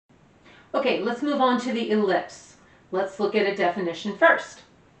Okay, let's move on to the ellipse. Let's look at a definition first.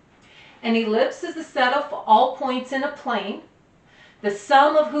 An ellipse is the set of all points in a plane, the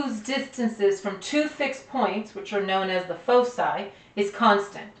sum of whose distances from two fixed points, which are known as the foci, is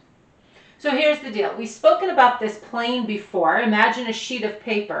constant. So here's the deal. We've spoken about this plane before. Imagine a sheet of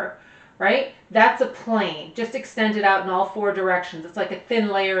paper, right? That's a plane, just extended out in all four directions. It's like a thin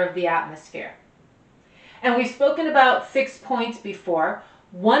layer of the atmosphere. And we've spoken about fixed points before.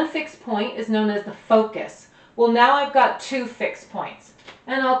 One fixed point is known as the focus. Well, now I've got two fixed points,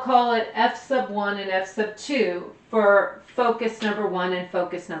 and I'll call it F sub 1 and F sub 2 for focus number 1 and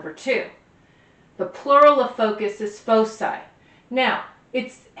focus number 2. The plural of focus is foci. Now,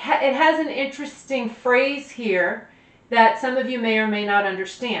 it has an interesting phrase here that some of you may or may not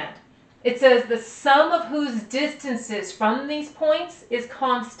understand. It says the sum of whose distances from these points is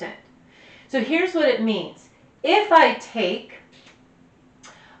constant. So here's what it means. If I take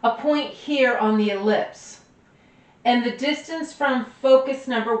a point here on the ellipse, and the distance from focus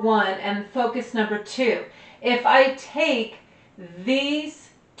number 1 and focus number 2, if I take these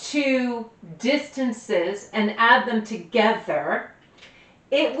two distances and add them together,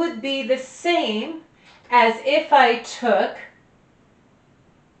 it would be the same as if I took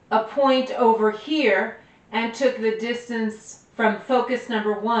a point over here and took the distance from focus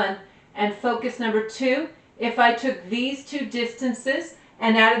number 1 and focus number 2. If I took these two distances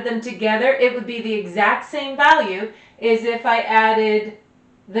and added them together, it would be the exact same value as if I added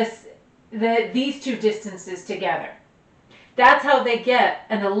these two distances together. That's how they get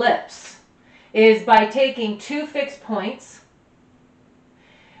an ellipse, is by taking two fixed points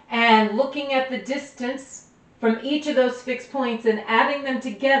and looking at the distance from each of those fixed points and adding them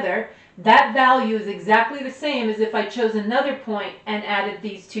together. That value is exactly the same as if I chose another point and added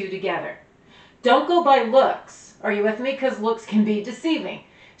these two together. Don't go by looks. Are you with me? Because looks can be deceiving.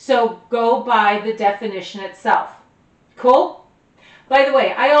 So go by the definition itself. Cool? By the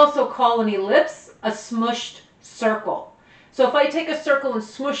way, I also call an ellipse a smushed circle. So if I take a circle and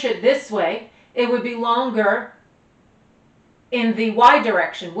smush it this way, it would be longer in the y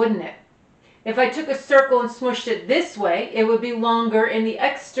direction, wouldn't it? If I took a circle and smushed it this way, it would be longer in the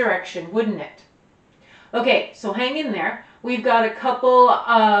x direction, wouldn't it? Okay, so hang in there. We've got a couple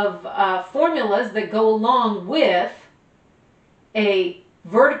of formulas that go along with a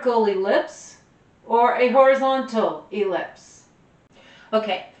vertical ellipse or a horizontal ellipse.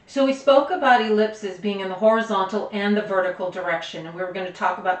 Okay, so we spoke about ellipses being in the horizontal and the vertical direction, and we were going to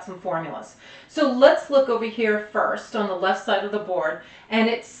talk about some formulas. So let's look over here first on the left side of the board, and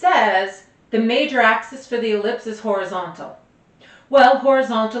it says the major axis for the ellipse is horizontal. Well,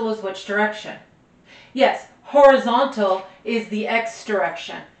 horizontal is which direction? Yes, horizontal is the x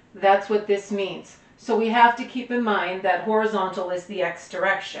direction. That's what this means. So we have to keep in mind that horizontal is the x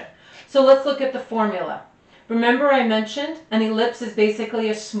direction. So let's look at the formula. Remember I mentioned an ellipse is basically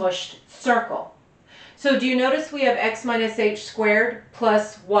a smushed circle. So do you notice we have x minus h squared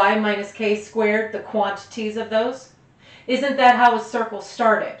plus y minus k squared, the quantities of those? Isn't that how a circle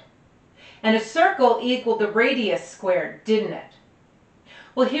started? And a circle equaled the radius squared, didn't it?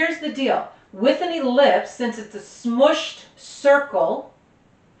 Well, here's the deal. With an ellipse, since it's a smushed circle,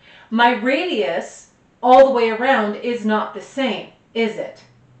 my radius all the way around is not the same, is it?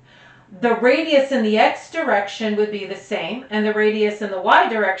 The radius in the x direction would be the same, and the radius in the y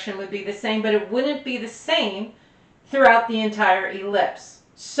direction would be the same, but it wouldn't be the same throughout the entire ellipse.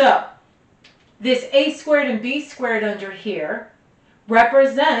 So, this a squared and b squared under here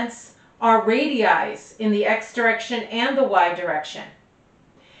represents our radii in the x direction and the y direction.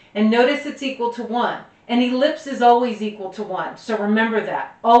 And notice it's equal to 1. An ellipse is always equal to 1. So remember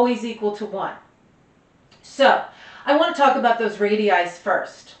that. Always equal to 1. So I want to talk about those radii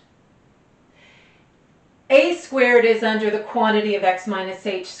first. A squared is under the quantity of x minus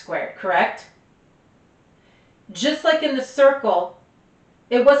h squared, correct? Just like in the circle,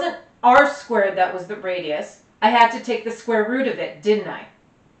 it wasn't r squared that was the radius. I had to take the square root of it, didn't I?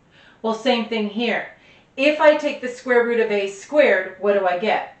 Well, same thing here. If I take the square root of a squared, what do I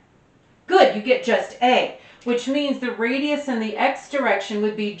get? Good, you get just a, which means the radius in the x direction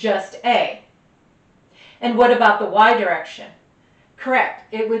would be just a. And what about the y direction?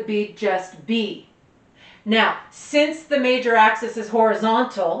 Correct, it would be just b. Now, since the major axis is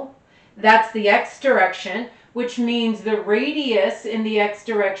horizontal, that's the x direction, which means the radius in the x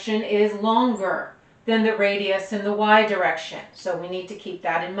direction is longer than the radius in the y direction. So we need to keep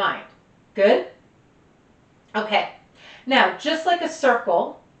that in mind. Good? Okay. Now, just like a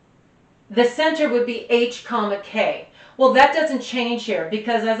circle, the center would be h comma k. Well, that doesn't change here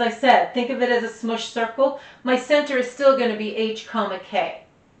because, as I said, think of it as a smushed circle. My center is still going to be h comma k.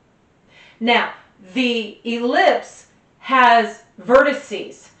 Now, the ellipse has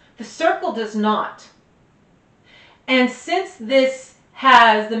vertices. The circle does not. And since this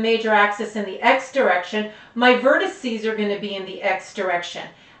has the major axis in the x direction, my vertices are going to be in the x direction.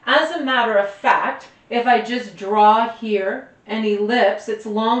 As a matter of fact, if I just draw here an ellipse, it's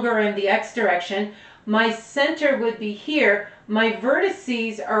longer in the x direction, my center would be here, my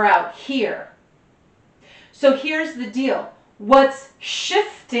vertices are out here. So here's the deal. What's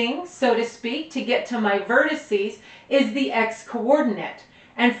shifting, so to speak, to get to my vertices is the x coordinate.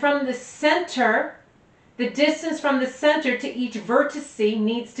 And from the center, the distance from the center to each vertex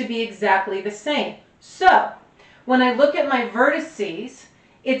needs to be exactly the same. So when I look at my vertices,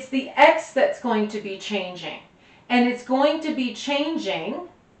 it's the x that's going to be changing. And it's going to be changing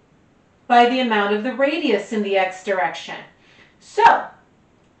by the amount of the radius in the x direction. So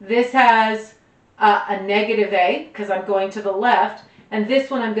this has a negative a because I'm going to the left, and this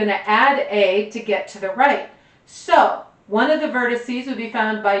one I'm going to add a to get to the right. So one of the vertices would be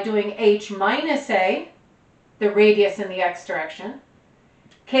found by doing h minus a, the radius in the x direction.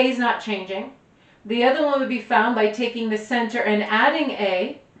 K is not changing. The other one would be found by taking the center and adding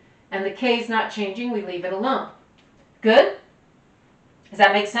a, and the k is not changing, we leave it alone. Good? Does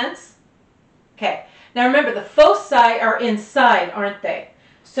that make sense? Okay. Now remember, the foci are inside, aren't they?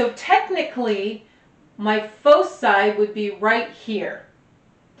 So technically, my foci would be right here.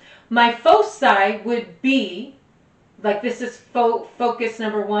 My foci would be, like this is focus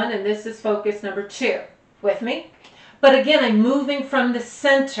number 1 and this is focus number 2. With me? But again, I'm moving from the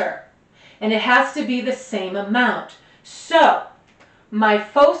center, and it has to be the same amount. So my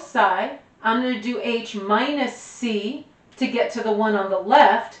foci, I'm going to do h minus c to get to the one on the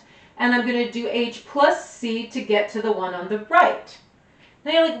left, and I'm going to do h plus c to get to the one on the right.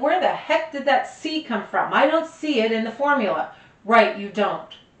 Now you're like, where the heck did that c come from? I don't see it in the formula. Right, you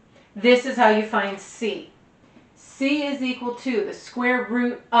don't. This is how you find c. C is equal to the square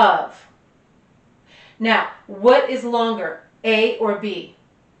root of. Now, what is longer, a or b?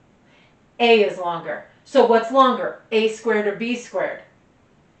 A is longer. So what's longer, a squared or b squared?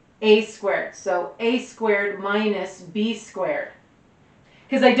 A squared. So a squared minus b squared.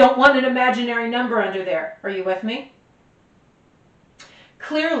 Because I don't want an imaginary number under there. Are you with me?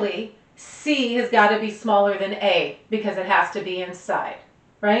 Clearly, c has got to be smaller than a because it has to be inside,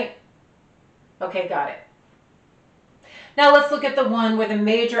 right? Okay, got it. Now let's look at the one where the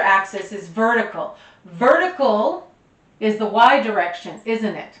major axis is vertical. Vertical is the y direction,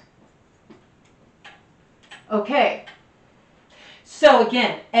 isn't it? Okay. So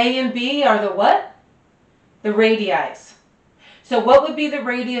again, a and b are the what? The radii. So what would be the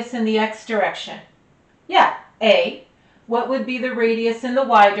radius in the x direction? Yeah, a. What would be the radius in the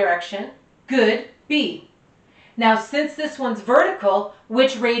y direction? Good, b. Now since this one's vertical,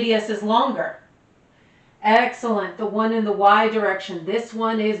 which radius is longer? Excellent, the one in the y direction. This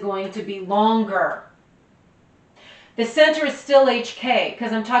one is going to be longer. The center is still HK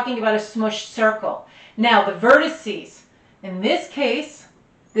because I'm talking about a smushed circle. Now the vertices, in this case,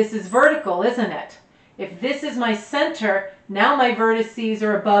 this is vertical, isn't it? If this is my center, now my vertices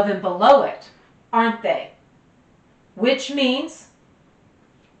are above and below it, aren't they? Which means,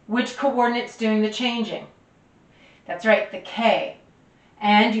 which coordinate's doing the changing? That's right, the K.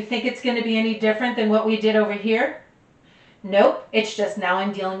 And you think it's going to be any different than what we did over here? Nope, it's just now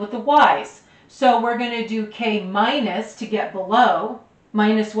I'm dealing with the Y's. So we're going to do K minus to get below.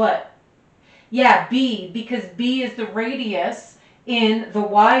 Minus what? Yeah, B, because B is the radius in the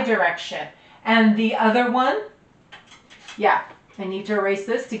Y direction. And the other one, yeah, I need to erase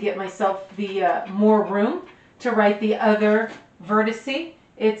this to get myself the more room to write the other vertice.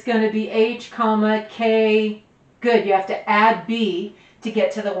 It's going to be H, comma, K. Good, you have to add B to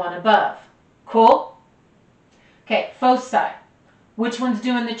get to the one above. Cool? Okay, foci. Which one's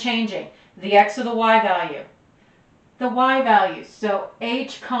doing the changing? The X or the Y value? The Y value. So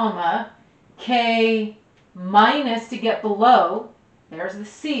H, comma, K minus to get below, there's the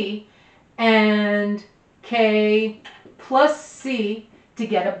C, and K plus C to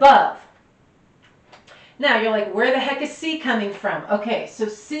get above. Now you're like, where the heck is C coming from? Okay, so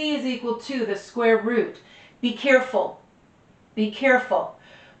C is equal to the square root. Be careful. Be careful.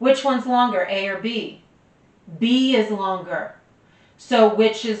 Which one's longer, A or B? B is longer. So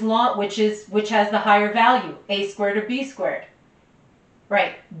which has the higher value, A squared or B squared?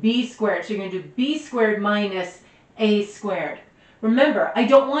 Right, B squared. So you're going to do B squared minus A squared. Remember, I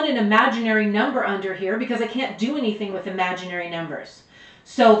don't want an imaginary number under here because I can't do anything with imaginary numbers.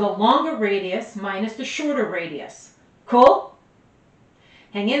 So the longer radius minus the shorter radius. Cool?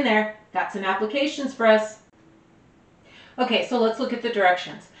 Hang in there. Got some applications for us. Okay, so let's look at the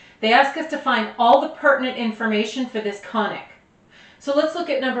directions. They ask us to find all the pertinent information for this conic. So let's look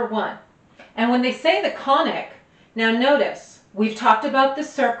at number 1. And when they say the conic, now notice, we've talked about the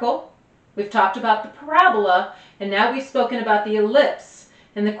circle, we've talked about the parabola, and now we've spoken about the ellipse.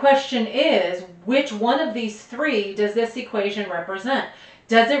 And the question is, which one of these three does this equation represent?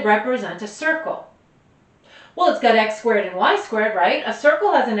 Does it represent a circle? Well, it's got x squared and y squared, right? A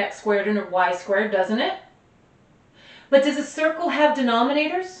circle has an x squared and a y squared, doesn't it? But does a circle have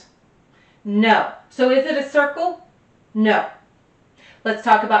denominators? No. So is it a circle? No. Let's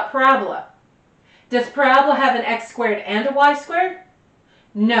talk about parabola. Does parabola have an x squared and a y squared?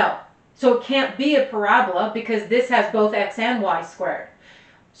 No. So it can't be a parabola because this has both x and y squared.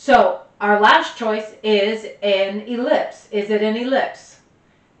 So our last choice is an ellipse. Is it an ellipse?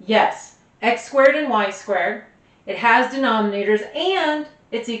 Yes. X squared and y squared. It has denominators and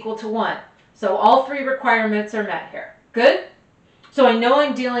it's equal to 1. So all three requirements are met here. Good? So I know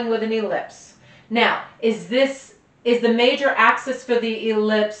I'm dealing with an ellipse. Now, is the major axis for the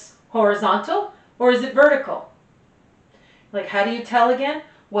ellipse horizontal or is it vertical? Like, how do you tell again?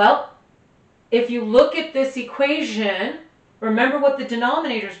 Well, if you look at this equation, remember what the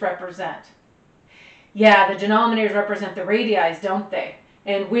denominators represent. Yeah, the denominators represent the radii, don't they?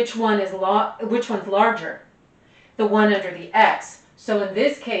 And which one's larger? The one under the x. So in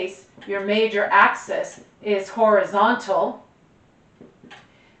this case, your major axis is horizontal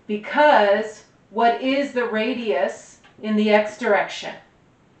because what is the radius in the x direction?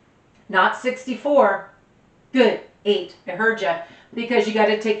 Not 64. Good, 8. I heard you. Because you got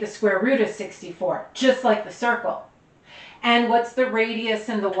to take the square root of 64, just like the circle. And what's the radius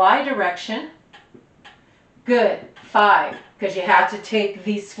in the y direction? Good, 5, because you had to take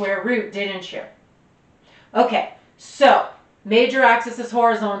the square root, didn't you? Okay, so major axis is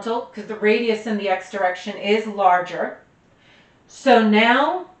horizontal because the radius in the x direction is larger. So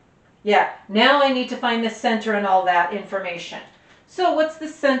now I need to find the center and all that information. So what's the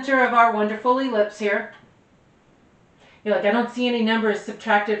center of our wonderful ellipse here? You're like, I don't see any numbers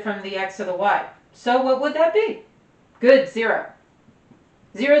subtracted from the x or the y. So what would that be? Good, 0.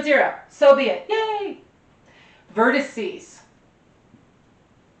 0, 0. So be it. Yay! Vertices.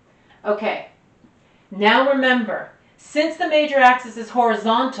 Okay. Now remember, since the major axis is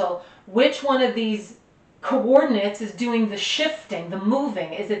horizontal, which one of these coordinates is doing the shifting, the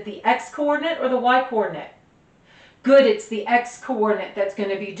moving? Is it the x coordinate or the y coordinate? Good, it's the x coordinate that's going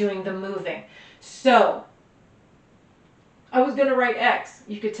to be doing the moving. So, I was going to write x.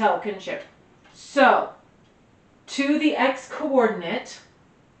 You could tell, couldn't you? So, to the x coordinate,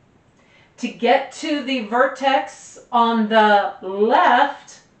 to get to the vertex on the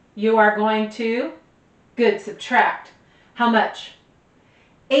left, you are going to, good, subtract. How much?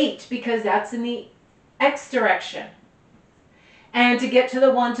 8, because that's in the x direction. And to get to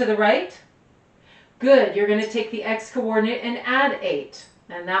the one to the right, good, you're going to take the x coordinate and add 8.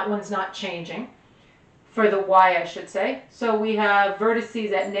 And that one's not changing. For the y, I should say. So we have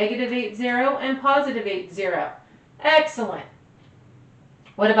vertices at negative 8, 0 and positive 8, 0. Excellent.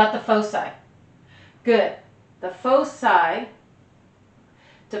 What about the foci? Good. The foci,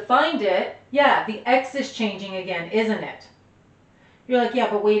 to find it, yeah, the x is changing again, isn't it? You're like, yeah,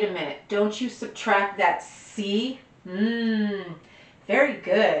 but wait a minute. Don't you subtract that c? Very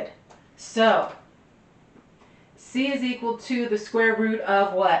good. So, c is equal to the square root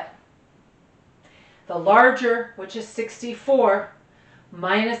of what? The larger, which is 64,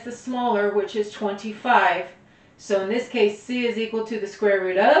 minus the smaller, which is 25. So in this case, c is equal to the square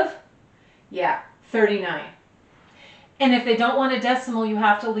root of, 39. And if they don't want a decimal, you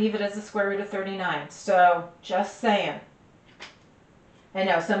have to leave it as the square root of 39. So just saying. I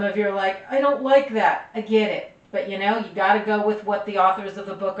know some of you are like, I don't like that. I get it. But you know, you got to go with what the authors of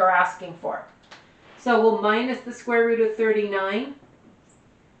the book are asking for. So we'll minus the square root of 39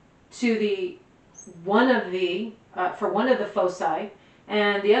 to the for one of the foci,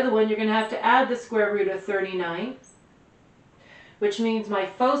 and the other one you're going to have to add the square root of 39, which means my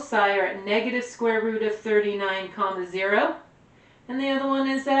foci are at negative square root of 39 comma 0, and the other one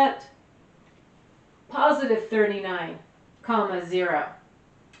is at positive 39 comma 0.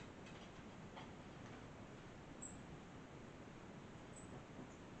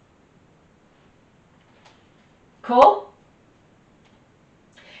 Cool?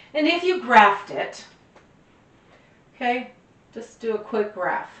 And if you graphed it, okay, just do a quick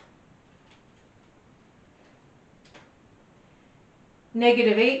graph.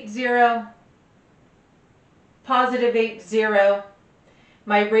 Negative 8, 0, positive 8, 0.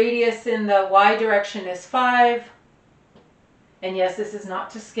 My radius in the y direction is 5. And yes, this is not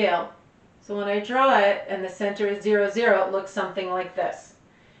to scale. So when I draw it and the center is 0, 0, it looks something like this.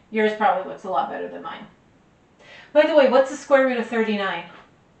 Yours probably looks a lot better than mine. By the way, what's the square root of 39?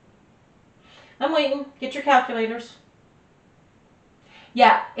 I'm waiting. Get your calculators.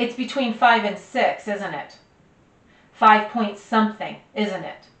 Yeah, it's between 5 and 6, isn't it? 5 point something, isn't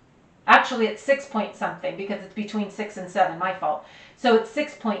it? Actually, it's 6 point something because it's between 6 and 7, my fault. So it's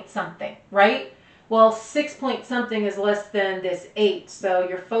 6 point something, right? Well, 6 point something is less than this 8, so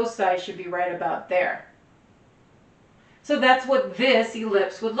your foci should be right about there. So that's what this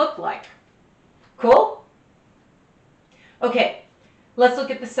ellipse would look like. Cool? Okay, let's look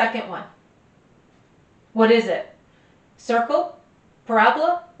at the second one. What is it? Circle,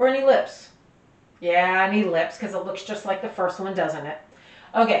 parabola, or an ellipse? Yeah, an ellipse, because it looks just like the first one, doesn't it?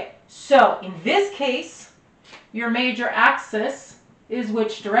 Okay, so in this case, your major axis is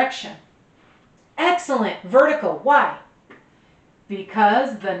which direction? Excellent, vertical. Why?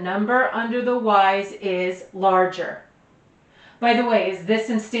 Because the number under the y's is larger. By the way, is this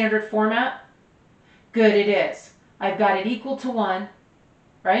in standard format? Good, it is. I've got it equal to 1,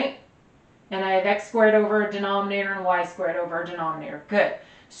 right? And I have x squared over a denominator and y squared over a denominator. Good.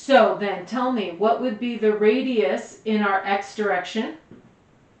 So then tell me, what would be the radius in our x direction?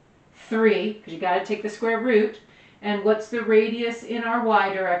 3, because you got to take the square root. And what's the radius in our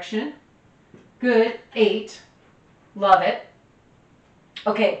y direction? Good, 8. Love it.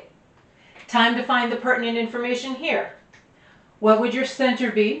 Okay, time to find the pertinent information here. What would your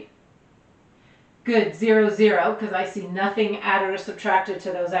center be? Good, 0, 0, because I see nothing added or subtracted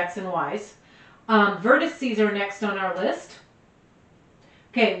to those x and y's. Vertices are next on our list.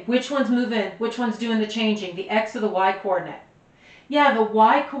 Okay, which one's moving? Which one's doing the changing? The x or the y coordinate? Yeah, the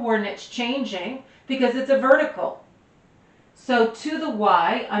y coordinate's changing because it's a vertical. So to the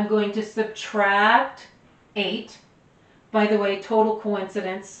y, I'm going to subtract 8. By the way, total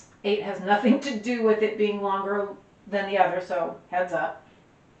coincidence. 8 has nothing to do with it being longer than the other, so heads up.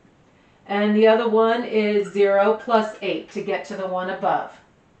 And the other one is 0 plus 8 to get to the one above.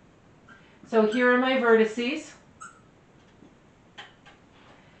 So here are my vertices.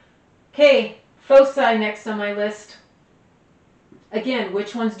 Okay, foci next on my list. Again,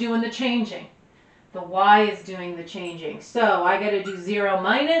 which one's doing the changing? The y is doing the changing. So I got to do 0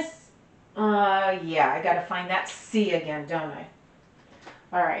 minus. Yeah, I got to find that c again, don't I?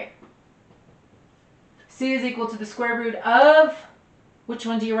 All right. C is equal to the square root of, which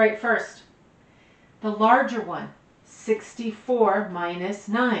one do you write first? The larger one, 64 minus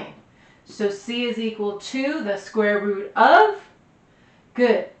 9. So C is equal to the square root of,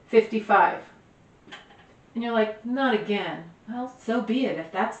 good, 55. And you're like, not again. Well, so be it.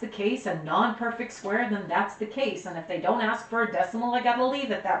 If that's the case, a non-perfect square, then that's the case. And if they don't ask for a decimal, I gotta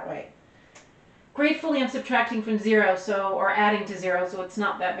leave it that way. Gratefully, I'm subtracting from 0, or adding to 0, so it's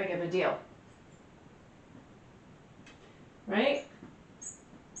not that big of a deal. Right?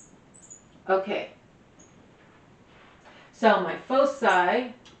 Okay. So my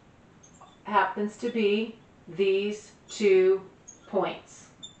foci happens to be these 2 points.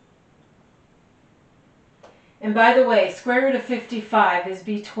 And by the way, square root of 55 is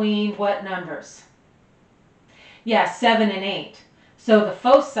between what numbers? Yeah, 7 and 8. So the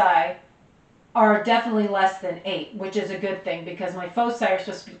foci are definitely less than 8, which is a good thing because my foci are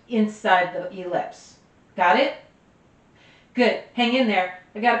supposed to be inside the ellipse. Got it? Good. Hang in there.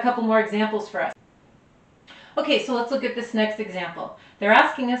 I got a couple more examples for us. Okay, so let's look at this next example. They're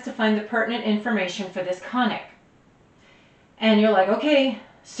asking us to find the pertinent information for this conic. And you're like, okay,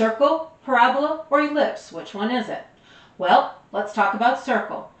 circle, parabola, or ellipse? Which one is it? Well, let's talk about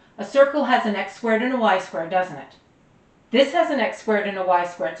circle. A circle has an x squared and a y squared, doesn't it? This has an x squared and a y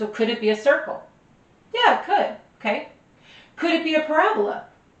squared, so could it be a circle? Yeah, it could. Okay. Could it be a parabola?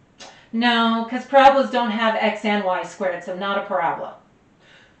 No, because parabolas don't have x and y squared, so not a parabola.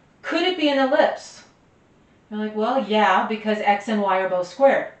 Could it be an ellipse? You're like, well, yeah, because x and y are both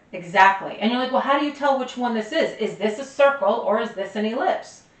squared. Exactly. And you're like, well, how do you tell which one this is? Is this a circle or is this an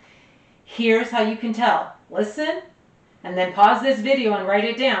ellipse? Here's how you can tell. Listen, and then pause this video and write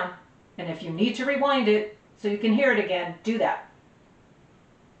it down. And if you need to rewind it so you can hear it again, do that.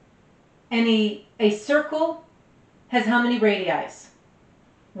 A circle has how many radii?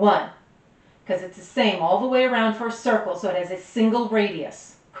 1. Because it's the same all the way around for a circle, so it has a single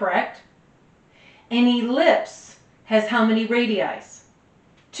radius, correct? An ellipse has how many radii?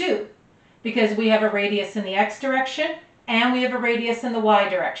 2, because we have a radius in the x direction and we have a radius in the y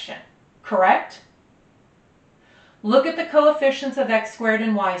direction, correct? Look at the coefficients of x squared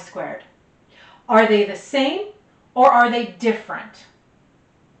and y squared. Are they the same or are they different?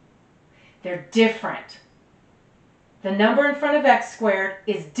 They're different. The number in front of x squared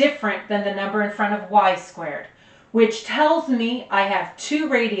is different than the number in front of y squared, which tells me I have 2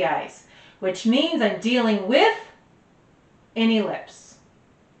 radii, which means I'm dealing with an ellipse.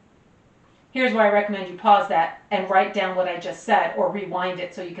 Here's where I recommend you pause that and write down what I just said, or rewind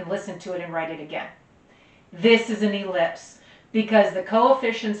it so you can listen to it and write it again. This is an ellipse because the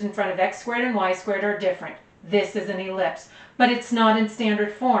coefficients in front of x squared and y squared are different. This is an ellipse, but it's not in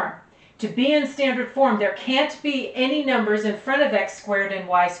standard form. To be in standard form, there can't be any numbers in front of x squared and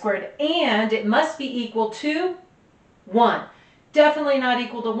y squared, and it must be equal to 1. Definitely not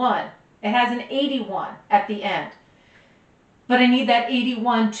equal to 1. It has an 81 at the end. But I need that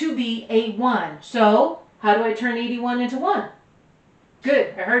 81 to be a 1. So, how do I turn 81 into 1?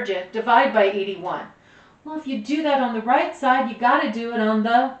 Good, I heard you. Divide by 81. Well, if you do that on the right side, you got to do it on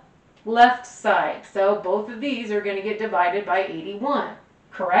the left side. So, both of these are going to get divided by 81.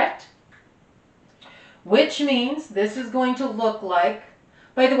 Correct? Which means this is going to look like,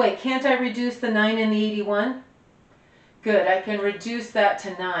 by the way, can't I reduce the 9 and the 81? Good, I can reduce that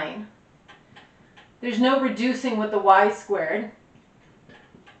to 9. There's no reducing with the y squared.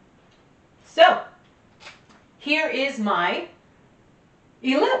 So, here is my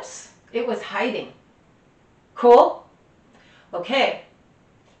ellipse. It was hiding. Cool? Okay,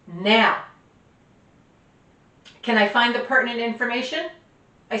 now, can I find the pertinent information?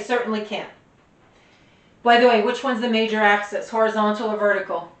 I certainly can. By the way, which one's the major axis, horizontal or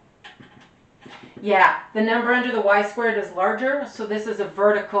vertical? Yeah, the number under the y squared is larger, so this is a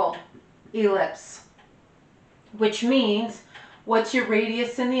vertical ellipse. Which means, what's your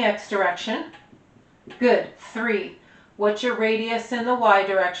radius in the x direction? Good, 3. What's your radius in the y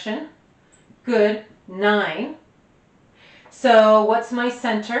direction? Good, 9. So, what's my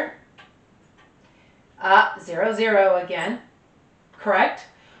center? 0, 0 again. Correct?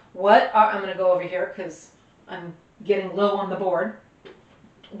 I'm going to go over here because I'm getting low on the board.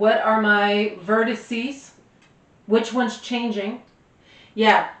 What are my vertices? Which one's changing?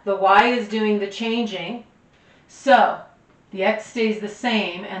 Yeah, the y is doing the changing. So, the x stays the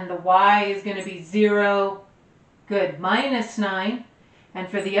same, and the y is going to be 0, good, minus 9. And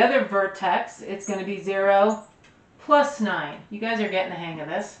for the other vertex, it's going to be 0, plus 9. You guys are getting the hang of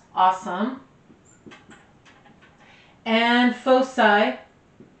this. Awesome. And foci.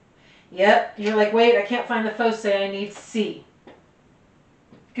 Yep, you're like, wait, I can't find the foci, I need c.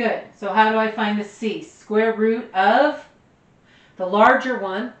 Good, so how do I find the c? Square root of the larger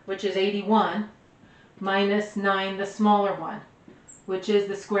one, which is 81, minus 9, the smaller one, which is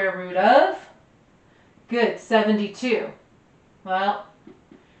the square root of, good, 72. Well,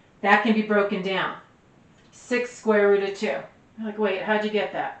 that can be broken down. 6 square root of 2. You're like, wait, how'd you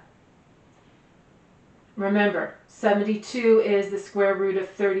get that? Remember, 72 is the square root of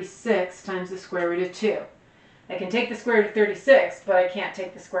 36 times the square root of 2. I can take the square root of 36, but I can't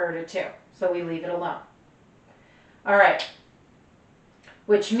take the square root of 2, so we leave it alone. All right,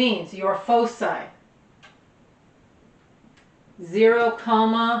 which means your foci, 0,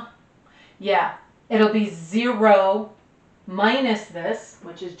 comma, yeah, it'll be 0 minus this,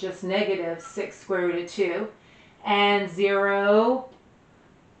 which is just negative 6 square root of 2, and 0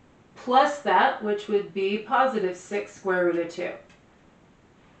 plus that, which would be positive 6 square root of 2.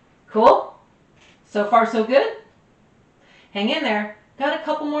 Cool? So far, so good? Hang in there. Got a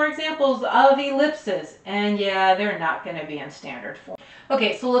couple more examples of ellipses, and yeah, they're not going to be in standard form.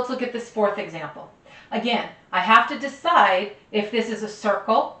 Okay, so let's look at this fourth example. Again, I have to decide if this is a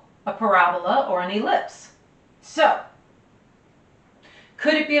circle, a parabola, or an ellipse. So,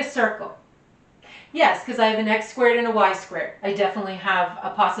 could it be a circle? Yes, because I have an x squared and a y squared. I definitely have a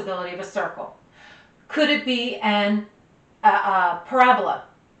possibility of a circle. Could it be a parabola?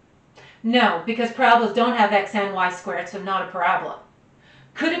 No, because parabolas don't have x and y squared, so not a parabola.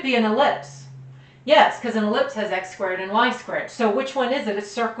 Could it be an ellipse? Yes, because an ellipse has x squared and y squared. So which one is it, a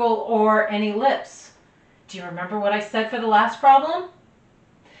circle or an ellipse? Do you remember what I said for the last problem?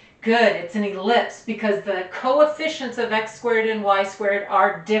 Good, it's an ellipse because the coefficients of x squared and y squared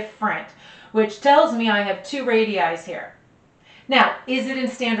are different, which tells me I have 2 radii here. Now, is it in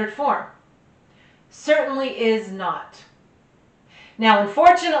standard form? Certainly is not. Now,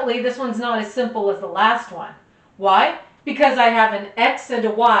 unfortunately, this one's not as simple as the last one. Why? Because I have an x and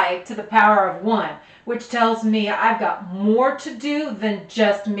a y to the power of 1, which tells me I've got more to do than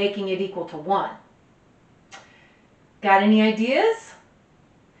just making it equal to 1. Got any ideas?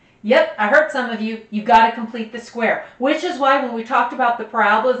 Yep, I heard some of you. You got to complete the square, which is why when we talked about the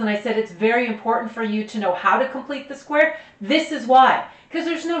parabolas and I said it's very important for you to know how to complete the square, this is why. Because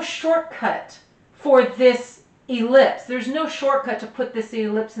there's no shortcut for this ellipse. There's no shortcut to put this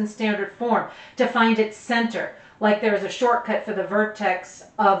ellipse in standard form to find its center, like there's a shortcut for the vertex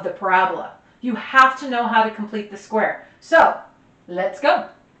of the parabola. You have to know how to complete the square. So let's go.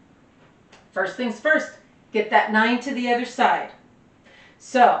 First things first, get that 9 to the other side.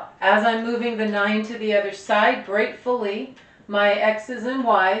 So as I'm moving the 9 to the other side, gratefully, my x's and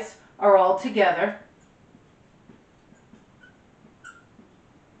y's are all together.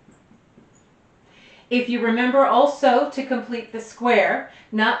 If you remember also to complete the square,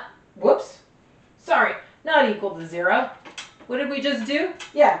 not equal to 0. What did we just do?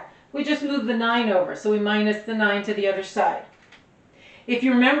 Yeah, we just moved the 9 over, so we minus the 9 to the other side. If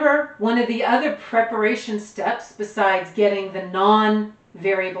you remember, one of the other preparation steps, besides getting the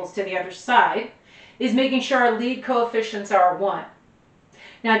non-variables to the other side, is making sure our lead coefficients are 1.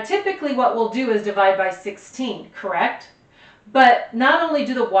 Now, typically what we'll do is divide by 16, correct? But not only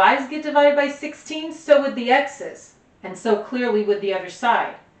do the y's get divided by 16, so would the x's, and so clearly would the other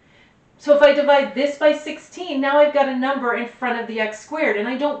side. So if I divide this by 16, now I've got a number in front of the x squared, and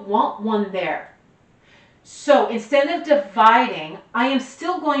I don't want 1 there. So instead of dividing, I am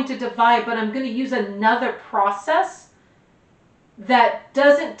still going to divide, but I'm going to use another process that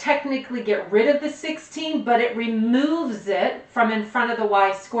doesn't technically get rid of the 16, but it removes it from in front of the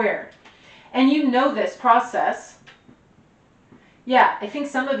y squared. And you know this process. Yeah, I think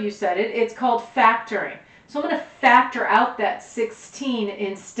some of you said it. It's called factoring. So I'm going to factor out that 16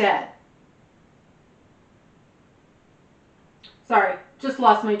 instead. Sorry, just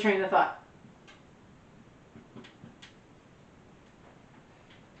lost my train of thought.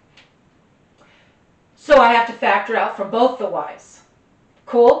 So I have to factor out for both the y's.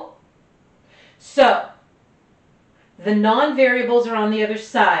 Cool? So the non-variables are on the other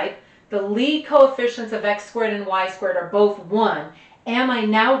side. The lead coefficients of x squared and y squared are both 1. Am I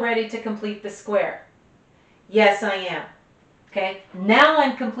now ready to complete the square? Yes, I am. Okay, now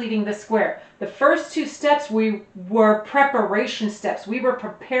I'm completing the square. The first 2 steps were preparation steps. We were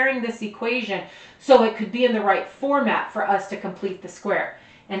preparing this equation so it could be in the right format for us to complete the square.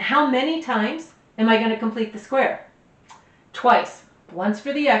 And how many times am I going to complete the square? Twice. Once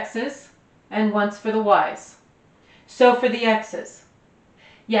for the x's and once for the y's. So for the x's,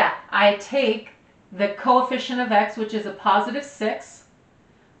 yeah, I take the coefficient of x, which is a positive 6.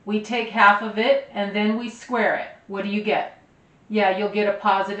 We take half of it and then we square it. What do you get? Yeah, you'll get a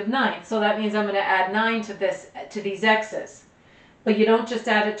positive 9. So that means I'm going to add 9 to these x's. But you don't just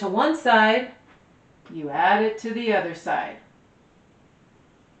add it to one side, you add it to the other side.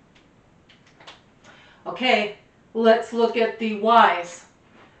 Okay, let's look at the y's.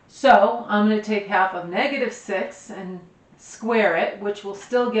 So I'm going to take half of negative 6 and square it, which will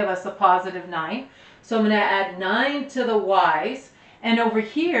still give us a positive 9. So I'm going to add 9 to the y's. And over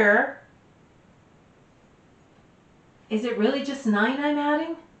here, is it really just 9 I'm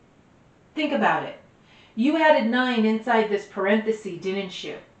adding? Think about it. You added 9 inside this parenthesis, didn't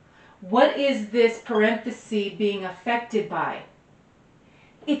you? What is this parenthesis being affected by?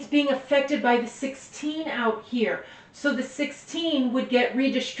 It's being affected by the 16 out here. So the 16 would get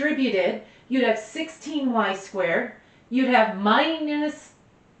redistributed. You'd have 16y squared. You'd have minus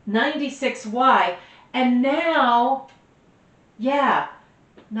 96y. And now, yeah,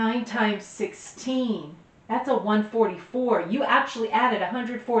 9 times 16. That's a 144. You actually added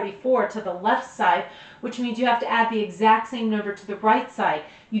 144 to the left side, which means you have to add the exact same number to the right side.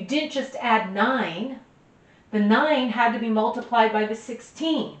 You didn't just add 9. The 9 had to be multiplied by the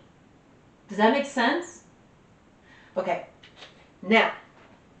 16. Does that make sense? Okay. Now,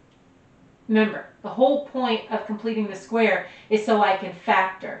 remember, the whole point of completing the square is so I can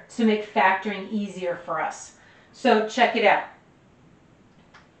factor, to make factoring easier for us. So check it out.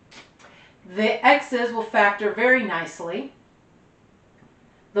 The x's will factor very nicely.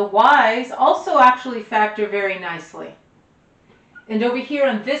 The y's also actually factor very nicely. And over here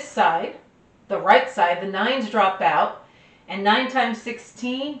on this side, the right side, the 9's drop out. And 9 times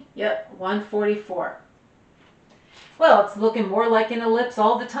 16, yep, 144. Well, it's looking more like an ellipse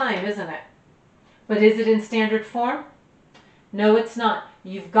all the time, isn't it? But is it in standard form? No, it's not.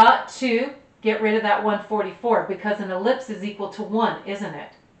 You've got to get rid of that 144 because an ellipse is equal to 1, isn't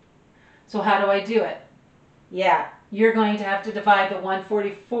it? So how do I do it? Yeah, you're going to have to divide the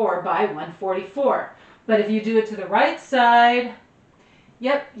 144 by 144. But if you do it to the right side,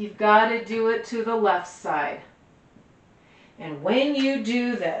 yep, you've got to do it to the left side. And when you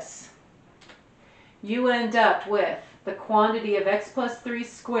do this, you end up with the quantity of x plus 3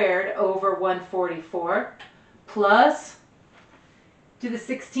 squared over 144 plus, do the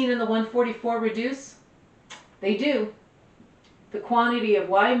 16 and the 144 reduce? They do. The quantity of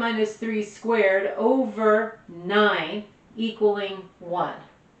y minus 3 squared over 9 equaling 1.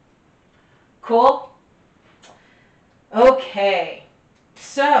 Cool? Okay,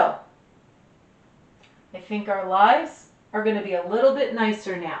 so I think our lives are going to be a little bit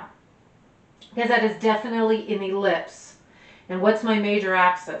nicer now, because that is definitely an ellipse. And what's my major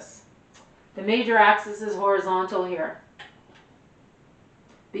axis? The major axis is horizontal here,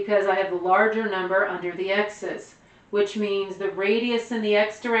 because I have the larger number under the x's, which means the radius in the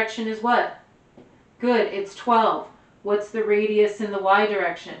x direction is what? Good, it's 12. What's the radius in the y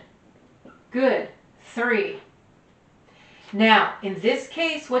direction? Good, 3. Now, in this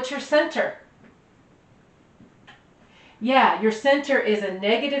case, what's your center? Yeah, your center is a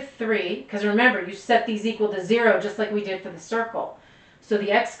 -3, because remember, you set these equal to 0 just like we did for the circle. So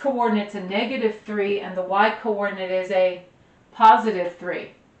the x coordinate's a -3 and the y coordinate is a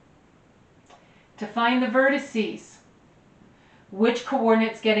 +3. To find the vertices, which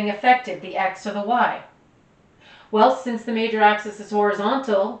coordinate's getting affected, the x or the y? Well, since the major axis is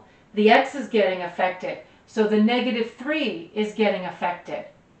horizontal, the x is getting affected, so the -3 is getting affected.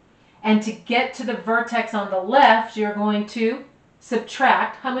 And to get to the vertex on the left, you're going to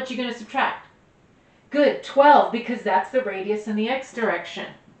subtract. How much are you going to subtract? Good, 12, because that's the radius in the x direction.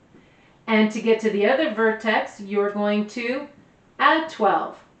 And to get to the other vertex, you're going to add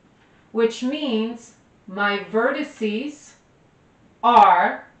 12, which means my vertices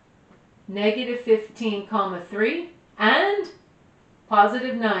are -15, 3 and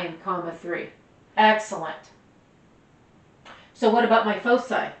 +9, 3. Excellent. So what about my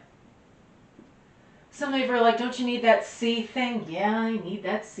foci? Some of you are like, don't you need that C thing? Yeah, I need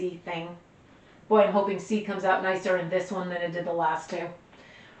that C thing. Boy, I'm hoping C comes out nicer in this one than it did the last two.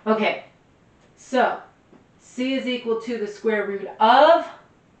 Okay, so C is equal to the square root of,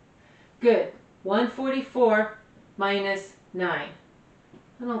 good, 144 minus 9.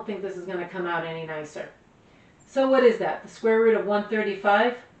 I don't think this is going to come out any nicer. So what is that? The square root of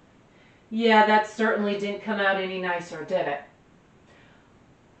 135? Yeah, that certainly didn't come out any nicer, did it?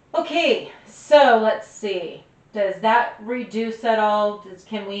 Okay, so let's see. Does that reduce at all?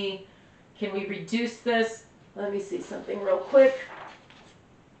 Can we reduce this? Let me see something real quick.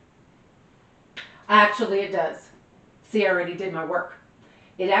 Actually, it does. See, I already did my work.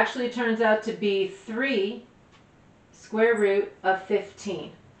 It actually turns out to be 3 square root of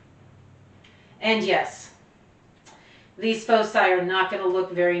 15. And yes, these foci are not going to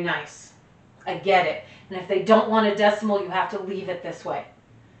look very nice. I get it. And if they don't want a decimal, you have to leave it this way.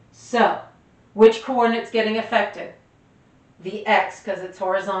 So, which coordinate's getting affected? The x, because it's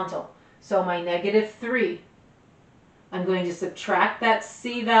horizontal. So my -3. I'm going to subtract that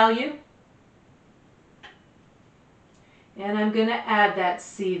C value. And I'm going to add that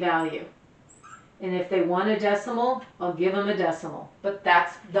C value. And if they want a decimal, I'll give them a decimal. But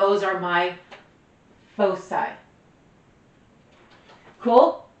those are my foci.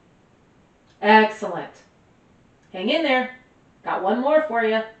 Cool? Excellent. Hang in there. Got one more for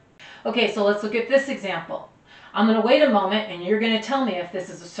you. Okay, so let's look at this example. I'm going to wait a moment and you're going to tell me if this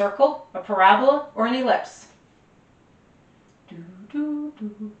is a circle, a parabola, or an ellipse.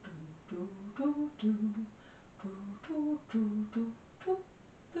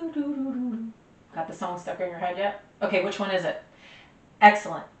 Got the song stuck in your head yet? Okay, which one is it?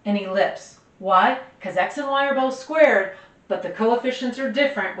 Excellent, an ellipse. Why? Because x and y are both squared, but the coefficients are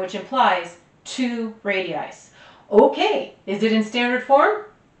different, which implies 2 radii. Okay, is it in standard form?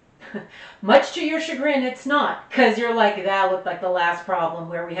 Much to your chagrin, it's not, because you're like, that looked like the last problem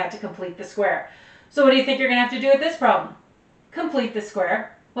where we had to complete the square. So what do you think you're going to have to do with this problem? Complete the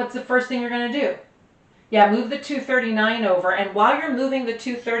square. What's the first thing you're going to do? Yeah, move the 239 over, and while you're moving the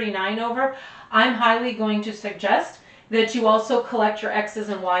 239 over, I'm highly going to suggest that you also collect your x's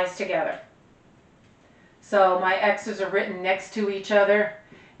and y's together. So my x's are written next to each other,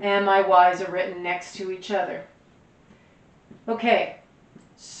 and my y's are written next to each other. Okay,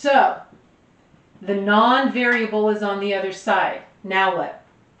 so the non-variable is on the other side. Now what?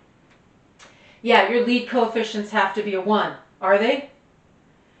 Yeah, your lead coefficients have to be a 1. Are they?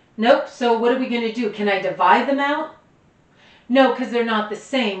 Nope. So what are we going to do? Can I divide them out? No, because they're not the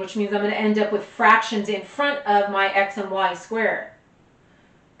same, which means I'm going to end up with fractions in front of my x and y squared.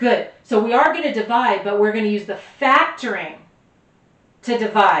 Good. So we are going to divide, but we're going to use the factoring to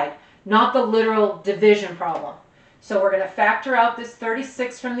divide, not the literal division problem. So we're going to factor out this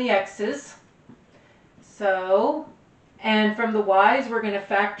 36 from the x's. So, and from the y's, we're going to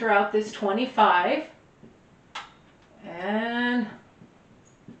factor out this 25. And,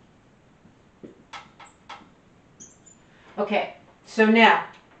 okay, so now,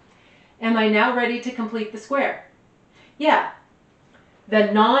 am I now ready to complete the square? Yeah.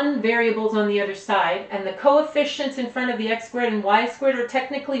 The non-variables on the other side and the coefficients in front of the x squared and y squared are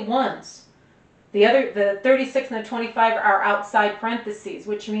technically 1s. The 36 and the 25 are outside parentheses,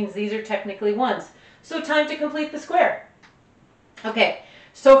 which means these are technically 1s. So time to complete the square. Okay,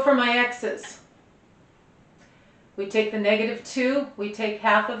 so for my x's, we take the -2, we take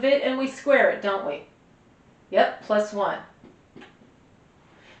half of it, and we square it, don't we? Yep, +1.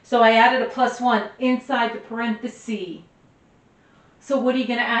 So I added a +1 inside the parenthesis. So what are you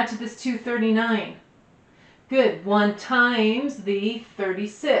going to add to this 239? Good, 1 times the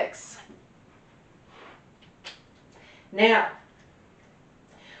 36. Now,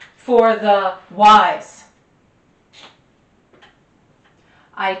 for the y's,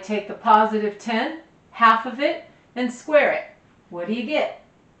 I take the +10, half of it, and square it. What do you get?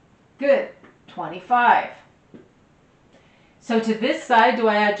 Good, 25. So to this side, do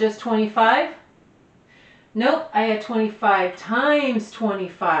I add just 25? Nope, I add 25 times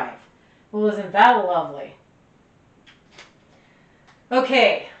 25. Well, isn't that lovely?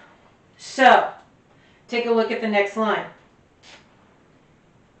 Okay, so take a look at the next line.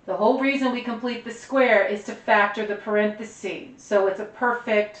 The whole reason we complete the square is to factor the parentheses. So it's a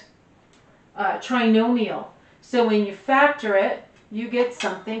perfect trinomial. So when you factor it, you get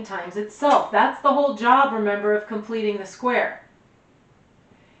something times itself. That's the whole job, remember, of completing the square.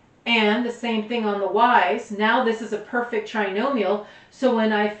 And the same thing on the y's. Now this is a perfect trinomial, so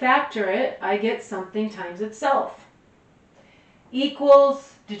when I factor it, I get something times itself.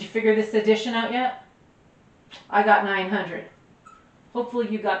 Equals, did you figure this addition out yet? I got 900. Hopefully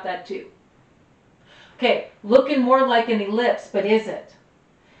you got that too. Okay, looking more like an ellipse, but is it?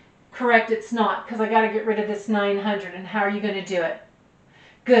 Correct, it's not, because I got to get rid of this 900. And how are you going to do it?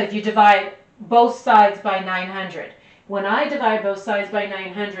 Good, you divide both sides by 900. When I divide both sides by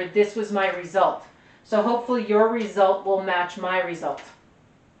 900, this was my result. So hopefully your result will match my result.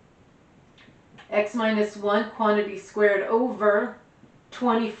 X minus 1 quantity squared over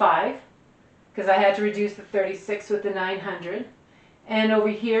 25, because I had to reduce the 36 with the 900. And over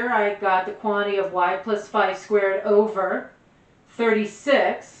here I got the quantity of y plus 5 squared over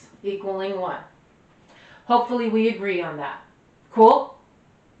 36 equaling 1. Hopefully we agree on that. Cool?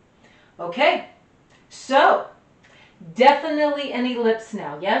 Okay, so definitely an ellipse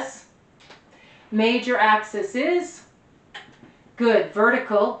now, yes? Major axis is good,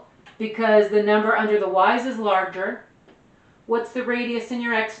 vertical, because the number under the y's is larger. What's the radius in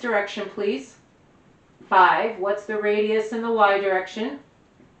your x direction, please? 5. What's the radius in the y direction?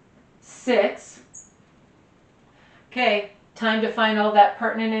 6. Okay, time to find all that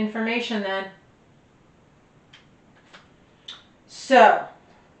pertinent information then. So,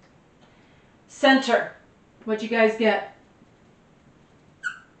 center. What'd you guys get?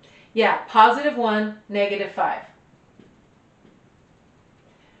 Yeah, +1, -5.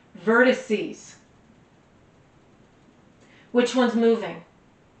 Vertices. Which one's moving?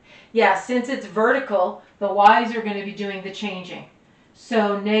 Yeah, since it's vertical, the y's are going to be doing the changing.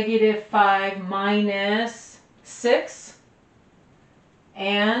 So -5 minus 6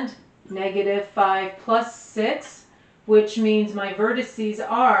 and -5 plus 6, which means my vertices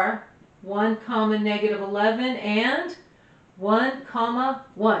are 1, -11 and 1,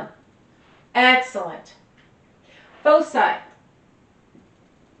 1. Excellent. Foci.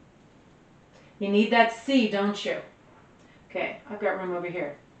 You need that C, don't you? Okay, I've got room over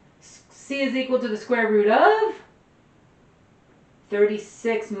here. C is equal to the square root of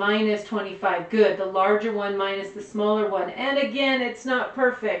 36 minus 25. Good. The larger one minus the smaller one. And again, it's not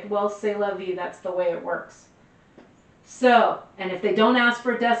perfect. Well, c'est la vie. That's the way it works. So, and if they don't ask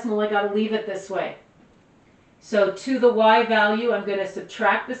for a decimal, I got to leave it this way. So to the y value, I'm going to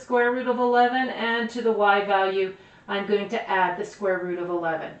subtract the square root of 11. And to the y value, I'm going to add the square root of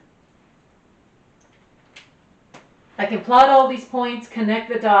 11. I can plot all these points, connect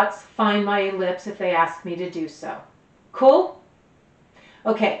the dots, find my ellipse if they ask me to do so. Cool?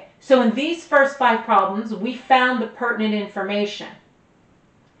 Okay, so in these first 5 problems, we found the pertinent information.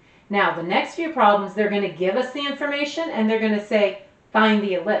 Now, the next few problems, they're going to give us the information and they're going to say, find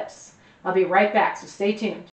the ellipse. I'll be right back, so stay tuned.